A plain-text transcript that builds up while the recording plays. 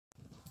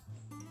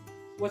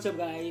What's up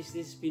guys,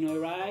 this is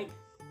Pnoyride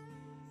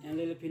and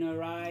Little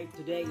Pnoyride.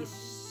 Today is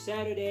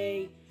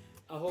Saturday.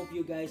 I hope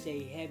you guys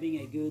are having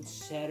a good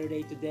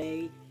Saturday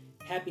today.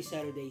 Happy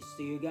Saturdays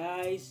to you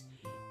guys.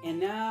 And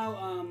now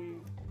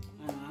I'm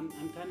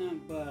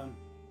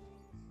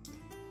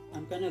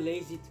kind of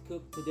lazy to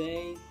cook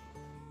today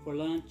for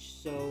lunch,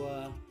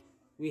 so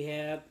we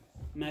have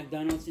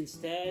McDonald's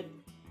instead.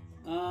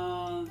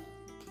 Little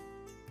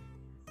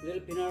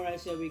Pnoyride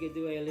said we could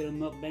do a little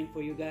mukbang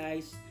for you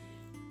guys.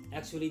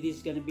 Actually, this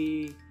is gonna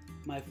be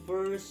my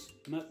first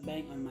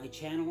mukbang on my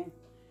channel,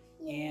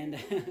 and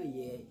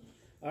yeah.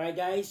 All right,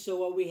 guys. So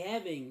what we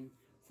having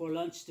for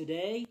lunch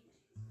today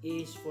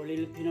is for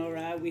Little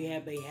Pnoyride. We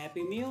have a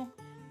Happy Meal,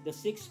 the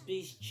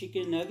 6-piece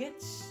chicken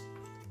nuggets,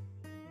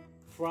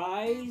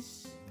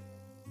 fries,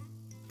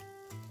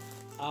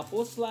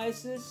 apple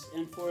slices,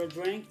 and for a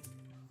drink,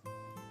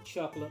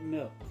 chocolate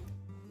milk.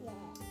 Yeah.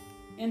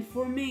 And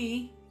for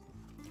me,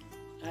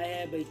 I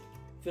have a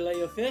fillet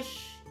of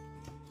fish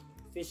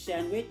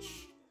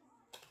sandwich,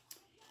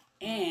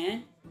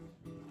 and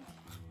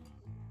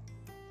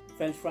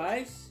French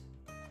fries,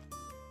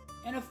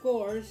 and of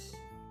course,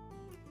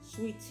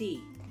 sweet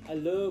tea. I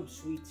love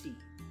sweet tea.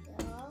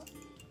 Yeah.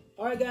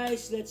 Alright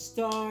guys, let's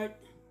start.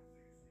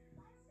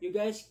 You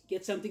guys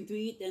get something to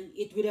eat and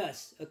eat with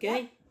us,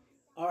 okay? Yep.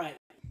 Alright.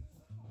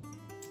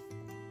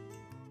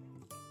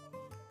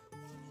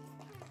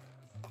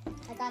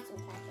 I got some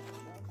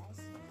ketchup,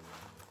 guys.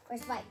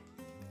 First bite.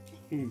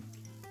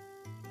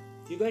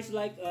 You guys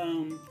like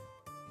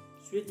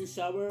sweet and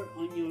sour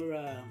on your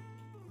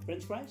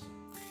French fries?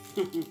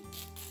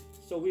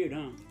 So weird,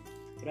 huh?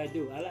 But I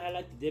do. I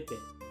like to dip it.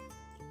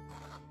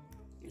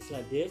 It's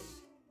like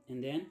this,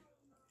 and then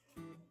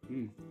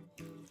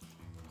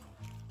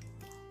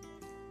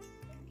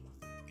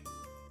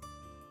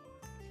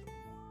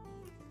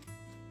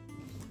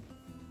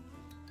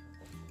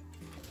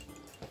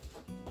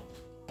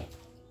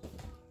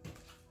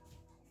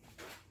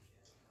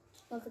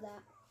Look at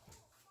that.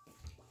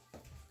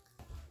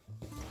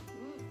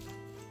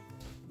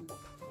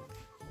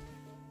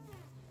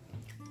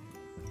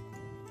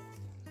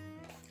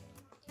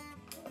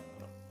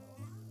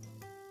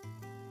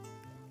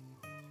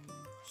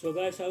 So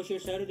guys, how's your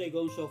Saturday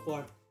going so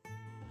far?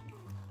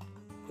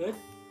 Good?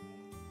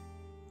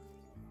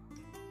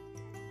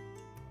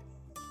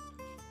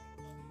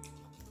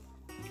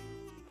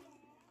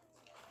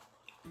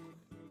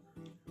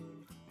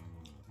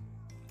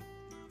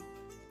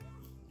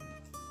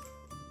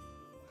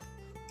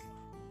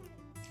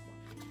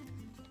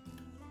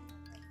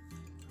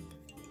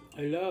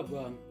 I love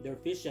their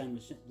fish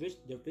sandwich.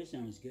 Their fish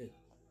sandwich is good.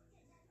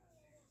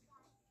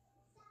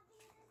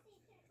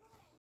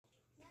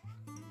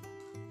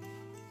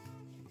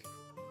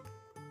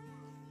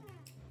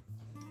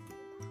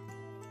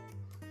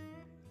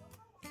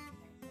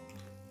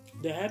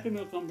 The Happy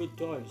Meal comes with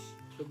toys.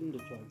 Look in the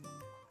toy.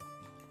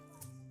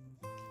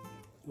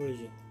 Where is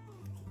it?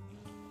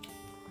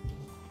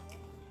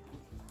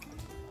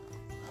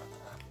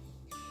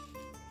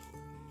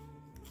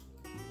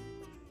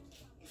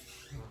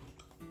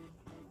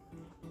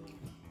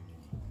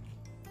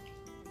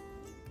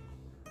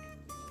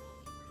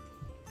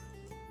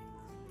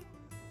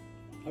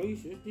 Are you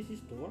sure this is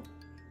Thor?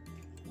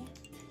 Yeah.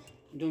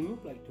 It don't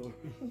look like Thor.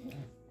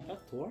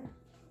 That's Thor?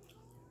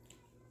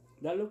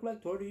 That look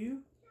like Thor to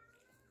you?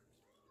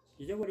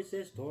 Is that what it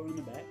says, Thor, on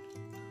the back?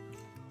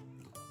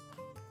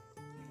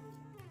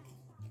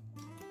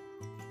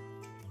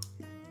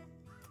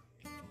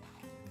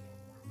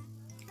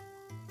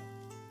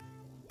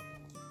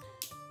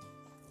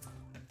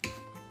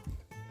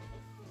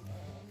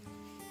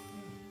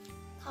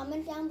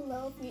 Comment down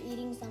below if you're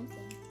eating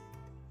something.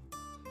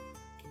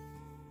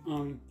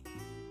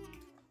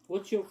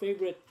 What's your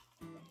favorite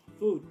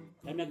food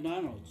at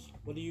McDonald's?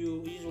 What do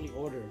you usually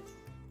order?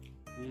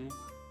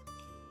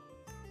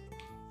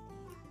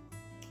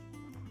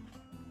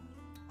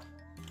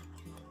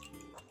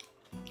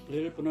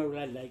 Little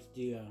Pnoyride likes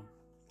the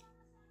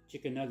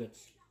chicken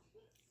nuggets.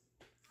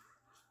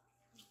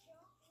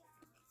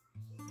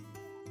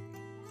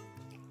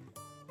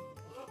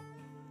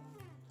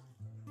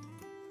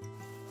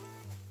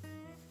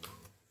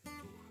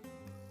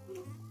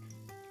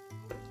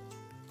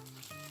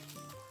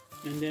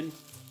 And then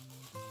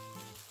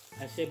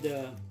I saved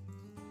the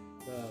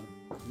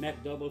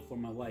Mac double for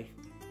my wife.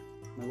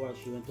 My wife,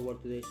 she went to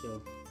work today,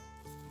 so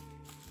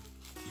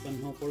she's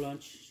coming home for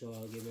lunch, so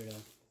I'll give her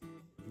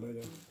a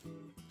burger.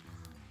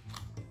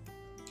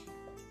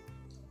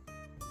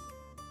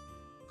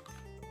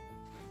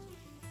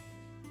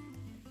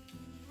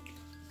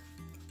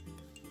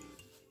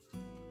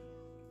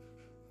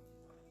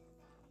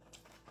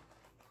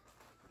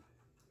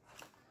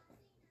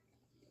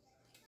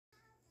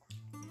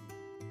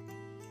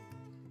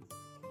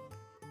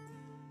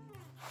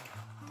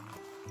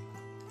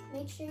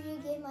 Make sure you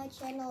give my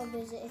channel a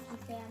visit if you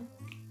can.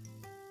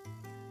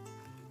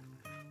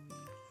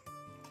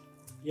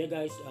 Yeah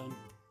guys,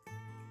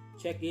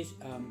 check his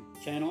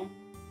channel.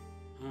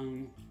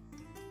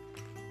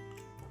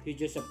 He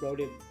just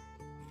uploaded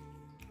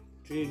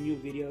 3 new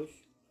videos,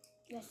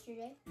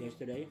 Yesterday.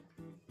 Yesterday?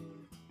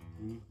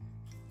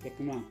 Check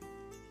them out.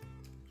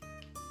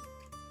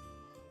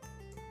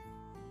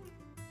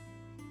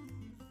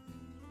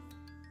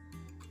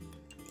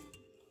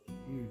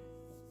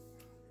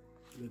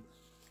 Good.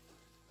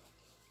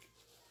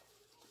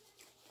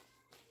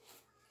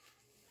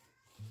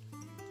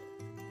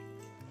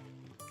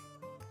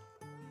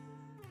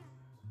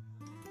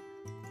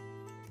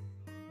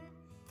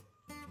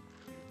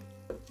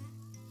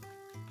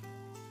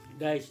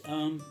 Guys,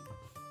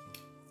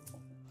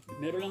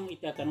 meron lang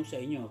itatanong sa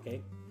inyo,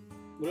 okay?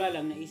 Wala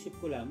lang, naisip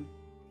ko lang.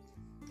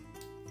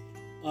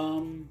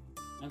 Ang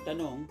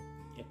tanong,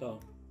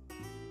 ito.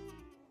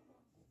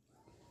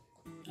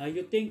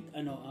 You think,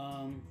 ano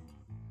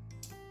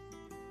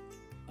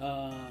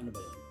ba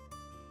yun?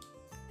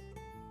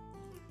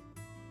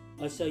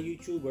 As a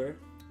YouTuber,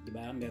 di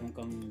ba, meron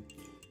kang,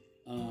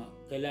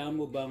 kailangan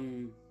mo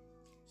bang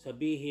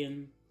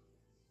sabihin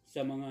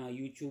sa mga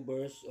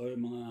YouTubers or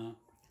mga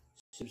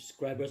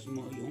subscribers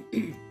mo yung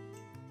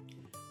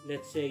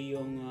let's say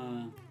yung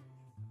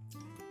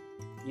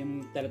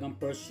talagang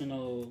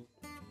personal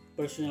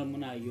mo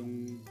na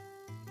yung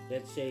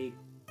let's say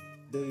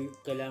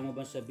kailangan mo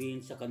bang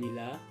sabihin sa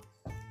kanila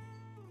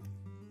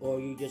or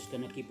you just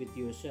gonna keep it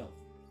to yourself?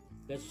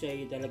 Let's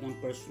say talagang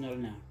personal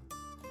na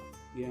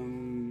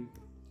yung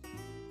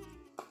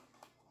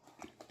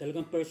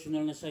talagang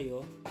personal na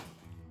sa'yo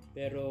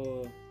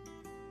pero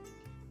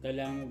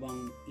kailangan mo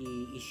bang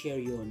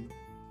i-share yun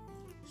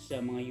sa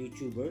mga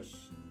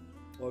YouTubers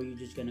or you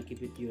just gonna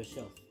keep it to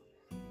yourself?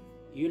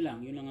 Yun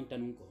lang ang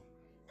tanong ko.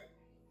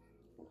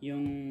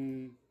 Yung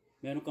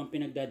meron kang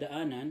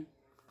pinagdadaanan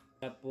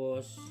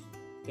tapos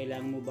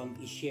kailangan mo bang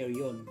i-share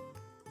yon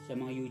sa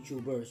mga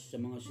YouTubers, sa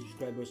mga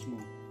subscribers mo?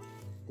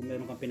 Kung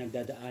meron kang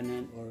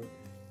pinagdadaanan or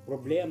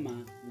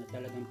problema na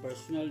talagang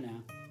personal na,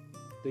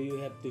 do you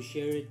have to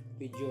share it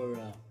with your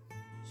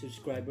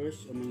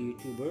subscribers o mga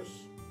YouTubers?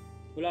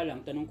 Wala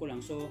lang, tanong ko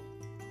lang. So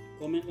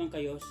comment lang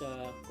kayo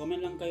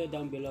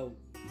down below.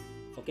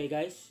 Okay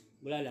guys?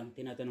 Wala lang,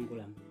 tinatanong ko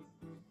lang.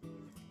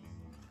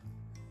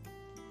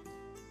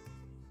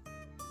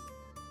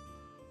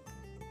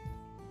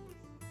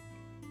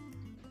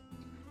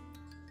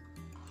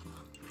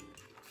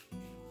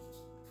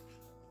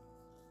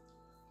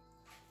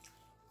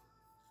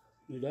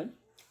 You done?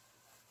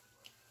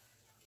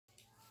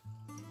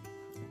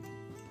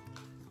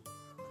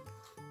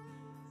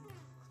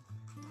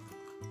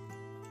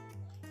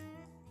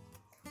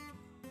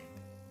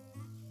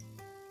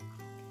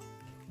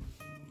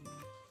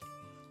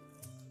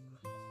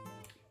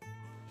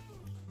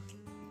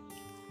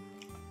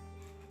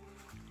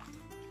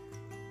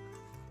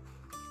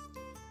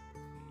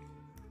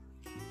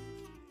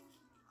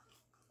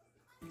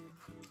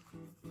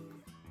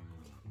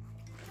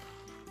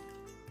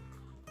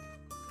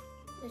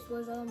 This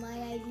was all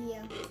my idea.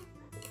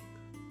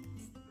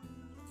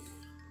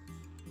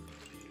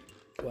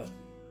 What?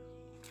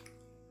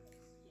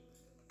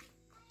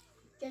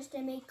 Just to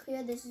make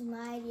clear, this is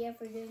my idea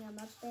for doing a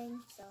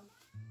mukbang, so.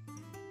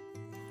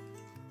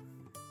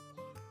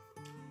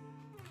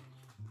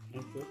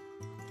 Okay.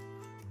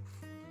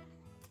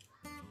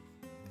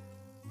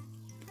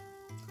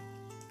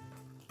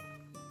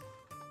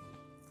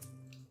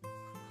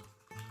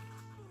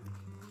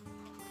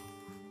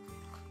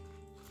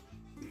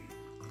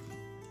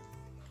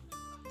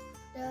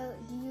 So,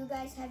 do you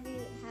guys have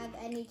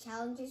any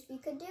challenges we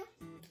could do?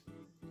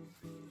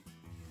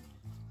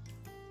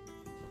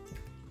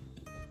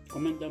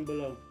 Comment down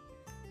below.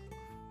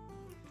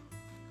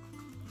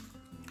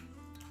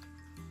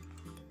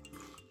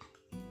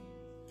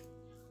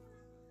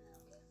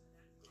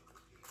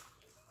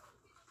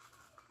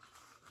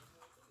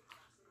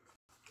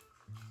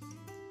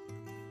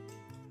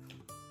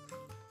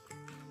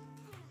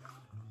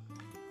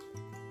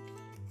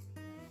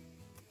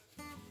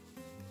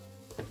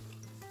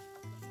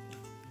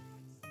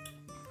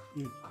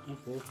 I'm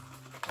full.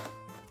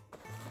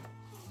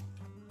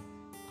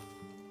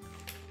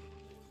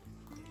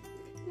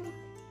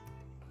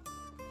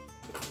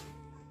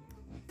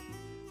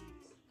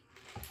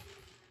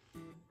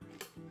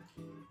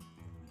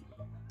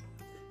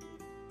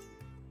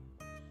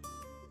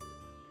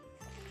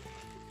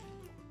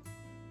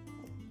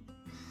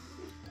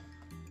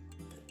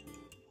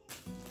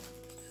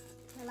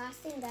 The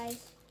last thing,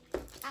 guys,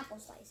 apple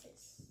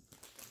slices.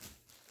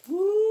 Woo!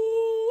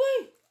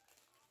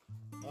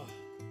 Oh.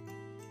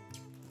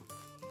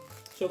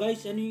 So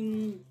guys, ano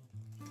yung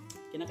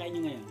kinakain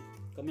nyo ngayon?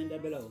 Comment down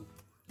below.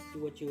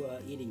 See what you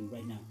are eating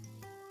right now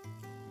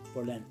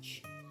for lunch.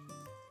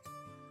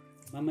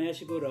 Mamaya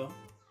siguro,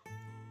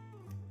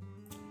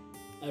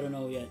 I don't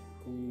know yet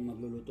kung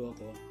magluluto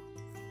ako.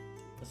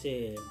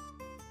 Kasi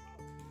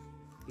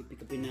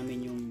pipick-upin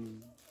namin yung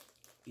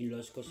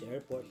in-laws ko sa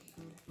airport.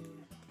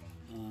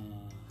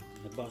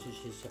 Nag-vacation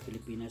siya sa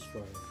Pilipinas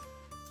for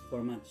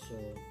 4 months. So,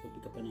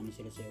 pipick-upan namin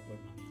sila sa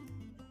airport namin.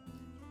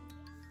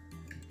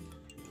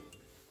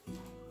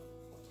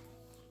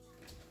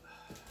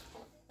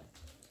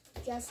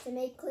 Just to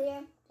make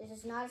clear, this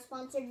is not a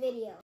sponsored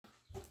video.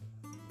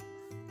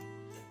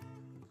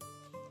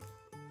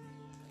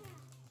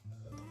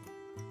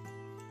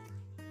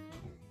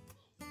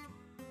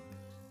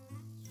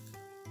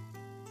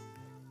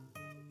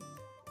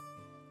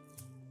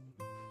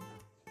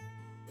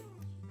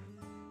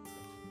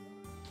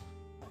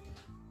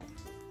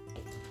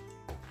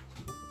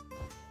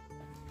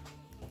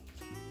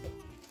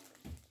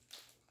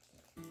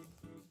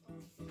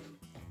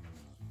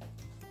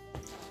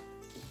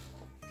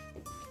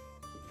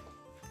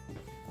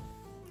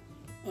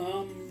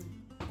 Um,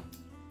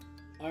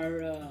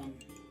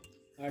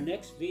 our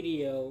next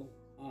video,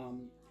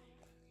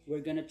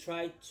 we're gonna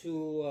try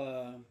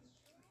to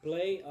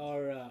play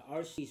our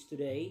RCs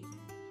today,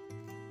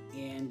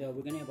 and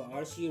we're gonna have a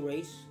RC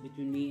race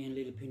between me and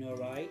little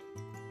Pnoyride,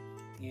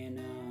 and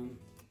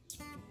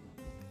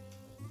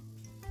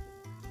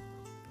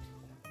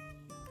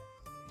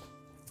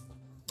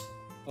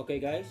okay,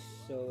 guys.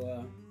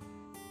 So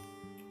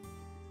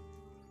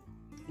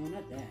no,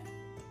 not that.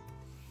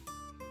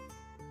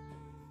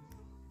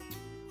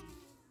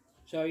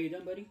 So are you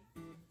done, buddy?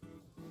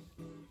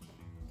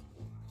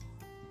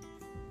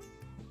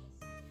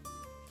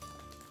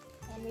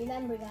 And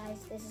remember,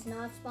 guys, this is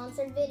not a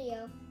sponsored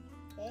video,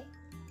 okay?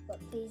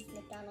 But please,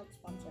 McDonald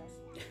sponsor us.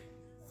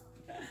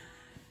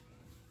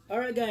 All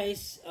right,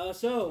 guys.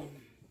 So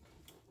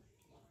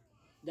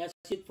that's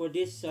it for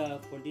this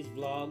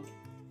vlog.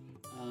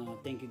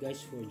 Thank you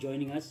guys for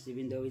joining us,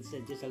 even though it's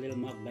just a little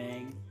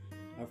mukbang,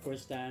 our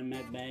first time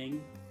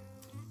mukbang,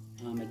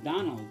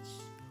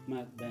 McDonald's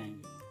mukbang.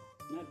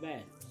 Not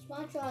bad.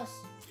 Sponsor us.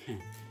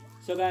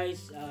 So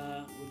guys,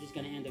 we're just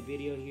gonna end the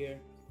video here.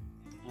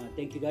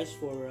 Thank you guys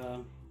for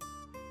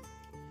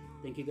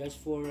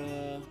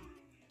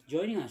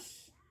joining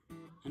us.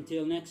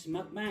 Until next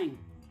mukbang.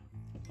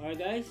 Alright,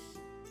 guys,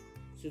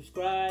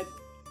 subscribe,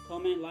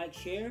 comment, like,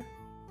 share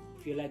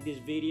if you like this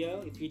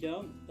video. If you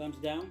don't, thumbs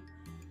down.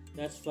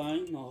 That's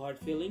fine, no hard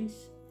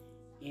feelings.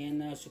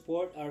 And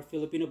support our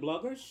Filipino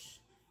bloggers.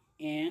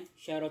 And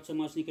shout out to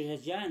mga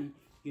sneakerheads dyan.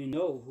 You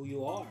know who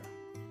you are.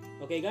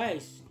 Okay,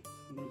 guys,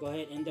 I'm gonna go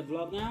ahead and end the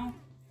vlog now.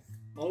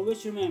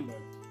 Always remember,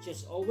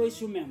 just always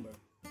remember,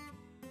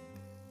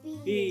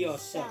 be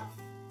yourself.